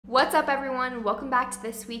What's up everyone? Welcome back to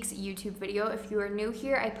this week's YouTube video. If you are new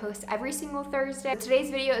here, I post every single Thursday.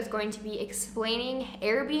 Today's video is going to be explaining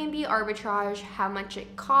Airbnb arbitrage, how much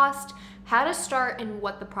it costs, how to start, and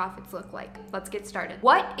what the profits look like. Let's get started.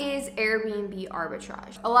 What is Airbnb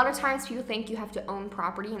arbitrage? A lot of times people think you have to own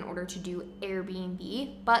property in order to do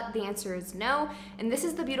Airbnb, but the answer is no. And this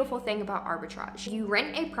is the beautiful thing about arbitrage. You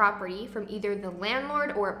rent a property from either the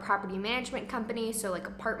landlord or a property management company, so like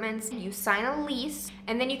apartments. You sign a lease,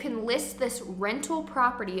 and then you can list this rental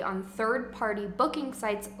property on third-party booking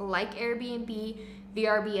sites like Airbnb,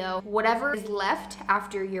 VRBO. Whatever is left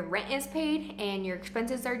after your rent is paid and your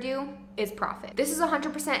expenses are due is profit. This is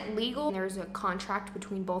 100% legal. There's a contract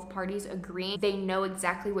between both parties agreeing. They know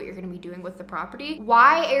exactly what you're going to be doing with the property.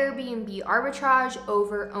 Why Airbnb arbitrage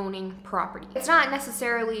over owning property? It's not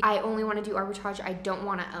necessarily I only want to do arbitrage, I don't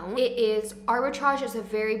want to own. It is arbitrage is a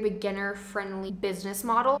very beginner friendly business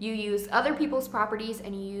model. You use other people's properties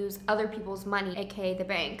and you use other people's money, aka the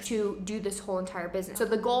bank, to do this whole entire business. So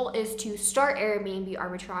the goal is to start Airbnb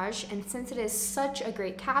arbitrage, and since it is such a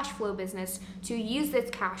great cash flow business, to use this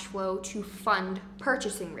cash flow to fund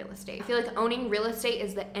purchasing real estate. I feel like owning real estate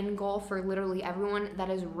is the end goal for literally everyone. That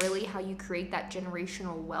is really how you create that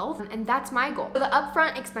generational wealth, and that's my goal. So the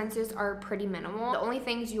upfront expenses are pretty minimal. The only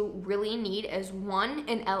things you really need is one,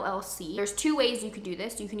 an LLC. There's two ways you could do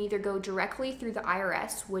this. You can either go directly through the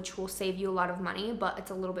IRS, which will save you a lot of money, but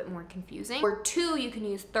it's a little bit more confusing. Or two, you can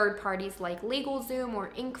use third parties like LegalZoom or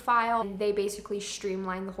InkFile, and they basically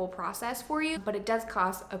streamline the whole process for you, but it does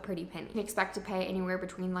cost a pretty penny. You can expect to pay anywhere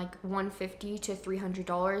between like $150 to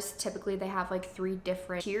 $300. Typically they have like 3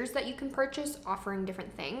 different tiers that you can purchase offering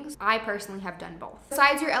different things. I personally have done both.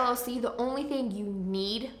 Besides your LLC, the only thing you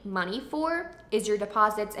need money for is your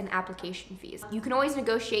deposits and application fees. You can always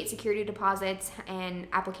negotiate security deposits and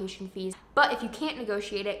application fees, but if you can't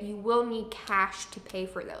negotiate it, you will need cash to pay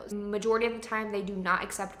for those. Majority of the time, they do not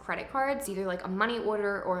accept credit cards, either like a money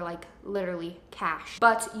order or like literally cash.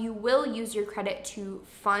 But you will use your credit to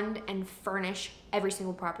fund and furnish every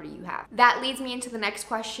single property you have. That leads me into the next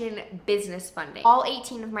question, business funding. All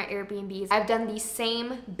 18 of my Airbnbs, I've done the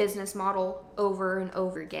same business model over and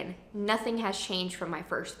over again. Nothing has changed from my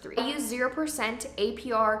first 3. I use 0%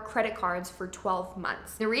 APR credit cards for 12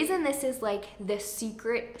 months. The reason this is like the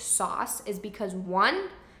secret sauce is because one,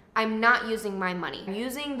 I'm not using my money. I'm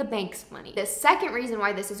using the bank's money. The second reason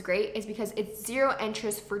why this is great is because it's 0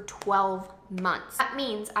 interest for 12 months. That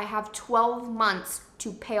means I have 12 months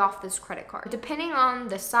to pay off this credit card. Depending on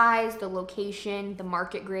the size, the location, the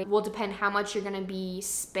market grade, will depend how much you're gonna be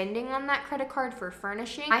spending on that credit card for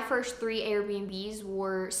furnishing. My first 3 Airbnbs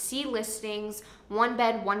were C listings,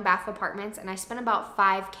 1-bed, 1-bath apartments, and I spent about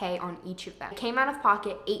 $5K on each of them. I came out of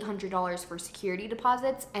pocket $800 for security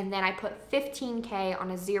deposits, and then I put $15K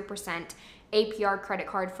on a 0% APR credit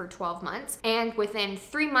card for 12 months. And within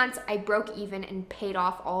 3 months, I broke even and paid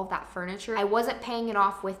off all of that furniture. I wasn't paying it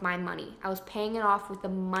off with my money. I was paying it off with the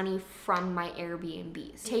money from my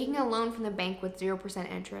Airbnbs. Taking a loan from the bank with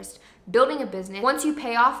 0% interest, building a business. Once you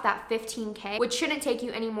pay off that $15K, which shouldn't take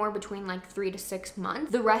you anymore between like 3 to 6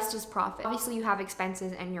 months, the rest is profit. Obviously you have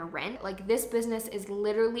expenses and your rent. Like this business is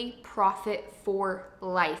literally profit for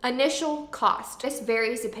life. Initial cost. This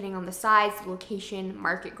varies depending on the size, location,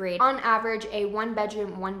 market grade. On average, a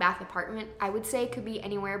 1-bedroom, 1-bath apartment, I would say could be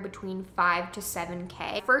anywhere between 5 to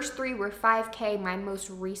 7K. First 3 were 5K. My most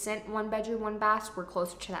recent 1-bedroom, 1-baths were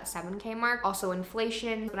closer to that 7K mark. Also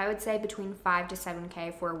inflation, but I would say between 5 to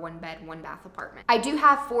 7K for a 1-bed, 1-bath apartment. I do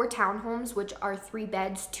have 4 townhomes, which are 3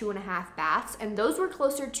 beds, 2.5 baths, and those were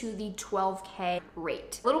closer to the 12K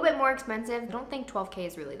rate. A little bit more expensive. I don't think 12K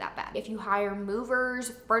is really that bad. If you hire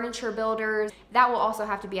movers, furniture builders, that will also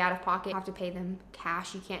have to be out of pocket. You have to pay them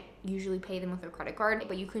cash. You can't usually pay them with a credit card,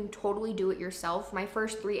 but you can totally do it yourself. My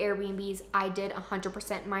first 3 Airbnbs, I did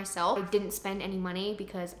 100% myself. I didn't spend any money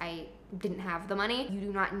because I didn't have the money. You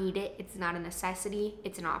do not need it. It's not a necessity.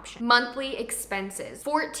 It's an option. Monthly expenses.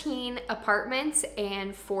 14 apartments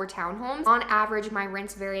and 4 townhomes. On average, my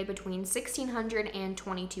rents vary between $1,600 and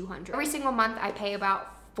 $2,200. Every single month, I pay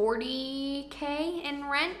about $40K in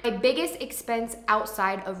rent. My biggest expense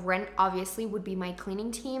outside of rent obviously would be my cleaning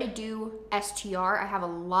team. I do STR. I have a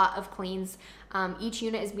lot of cleans. Each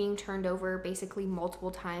unit is being turned over basically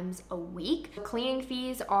multiple times a week. Cleaning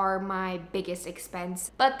fees are my biggest expense,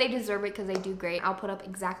 but they deserve it because they do great. I'll put up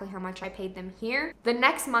exactly how much I paid them here. The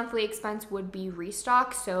next monthly expense would be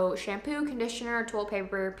restock. So shampoo, conditioner, toilet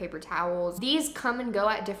paper, paper towels. These come and go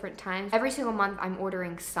at different times. Every single month I'm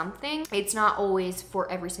ordering something. It's not always for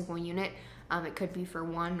every single unit. It could be for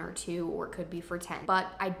 1 or 2, or it could be for 10, but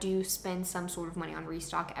I do spend some sort of money on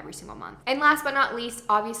restock every single month. And last but not least,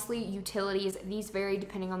 obviously utilities. These vary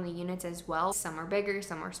depending on the units as well. Some are bigger,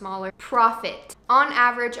 some are smaller. Profit. On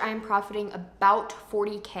average, I am profiting about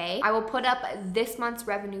 40K. I will put up this month's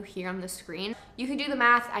revenue here on the screen. You can do the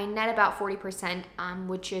math. I net about 40%,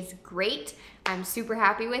 which is great. I'm super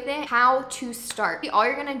happy with it. How to start. All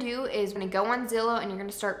you're gonna do is gonna go on Zillow and you're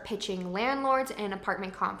gonna start pitching landlords and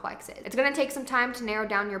apartment complexes. It's gonna take some time to narrow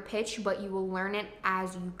down your pitch, but you will learn it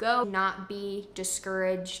as you go. Do not be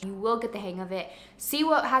discouraged. You will get the hang of it. See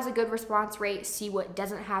what has a good response rate, see what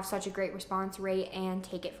doesn't have such a great response rate, and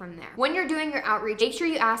take it from there. When you're doing your outreach, make sure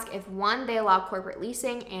you ask if 1, they allow corporate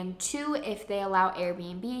leasing, and 2, if they allow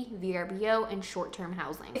Airbnb, VRBO, and short-term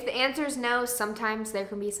housing. If the answer is no, sometimes there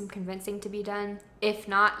can be some convincing to be done. If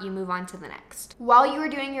not, you move on to the next. While you are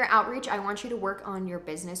doing your outreach, I want you to work on your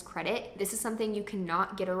business credit. This is something you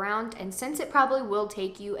cannot get around, and since it probably will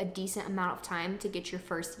take you a decent amount of time to get your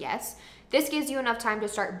first yes, this gives you enough time to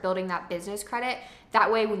start building that business credit. That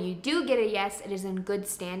way, when you do get a yes, it is in good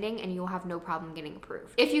standing and you'll have no problem getting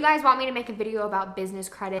approved. If you guys want me to make a video about business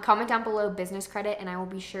credit, comment down below business credit and I will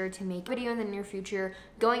be sure to make a video in the near future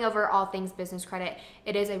going over all things business credit.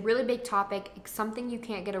 It is a really big topic. It's something you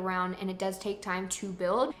can't get around and it does take time to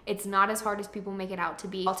build. It's not as hard as people make it out to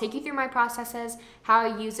be. I'll take you through my processes, how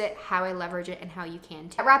I use it, how I leverage it, and how you can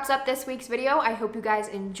too. That wraps up this week's video. I hope you guys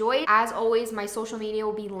enjoyed. As always, my social media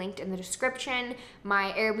will be linked in the description.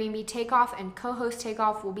 My Airbnb takeoff and co-host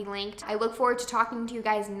takeoff will be linked. I look forward to talking to you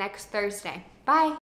guys next Thursday. Bye.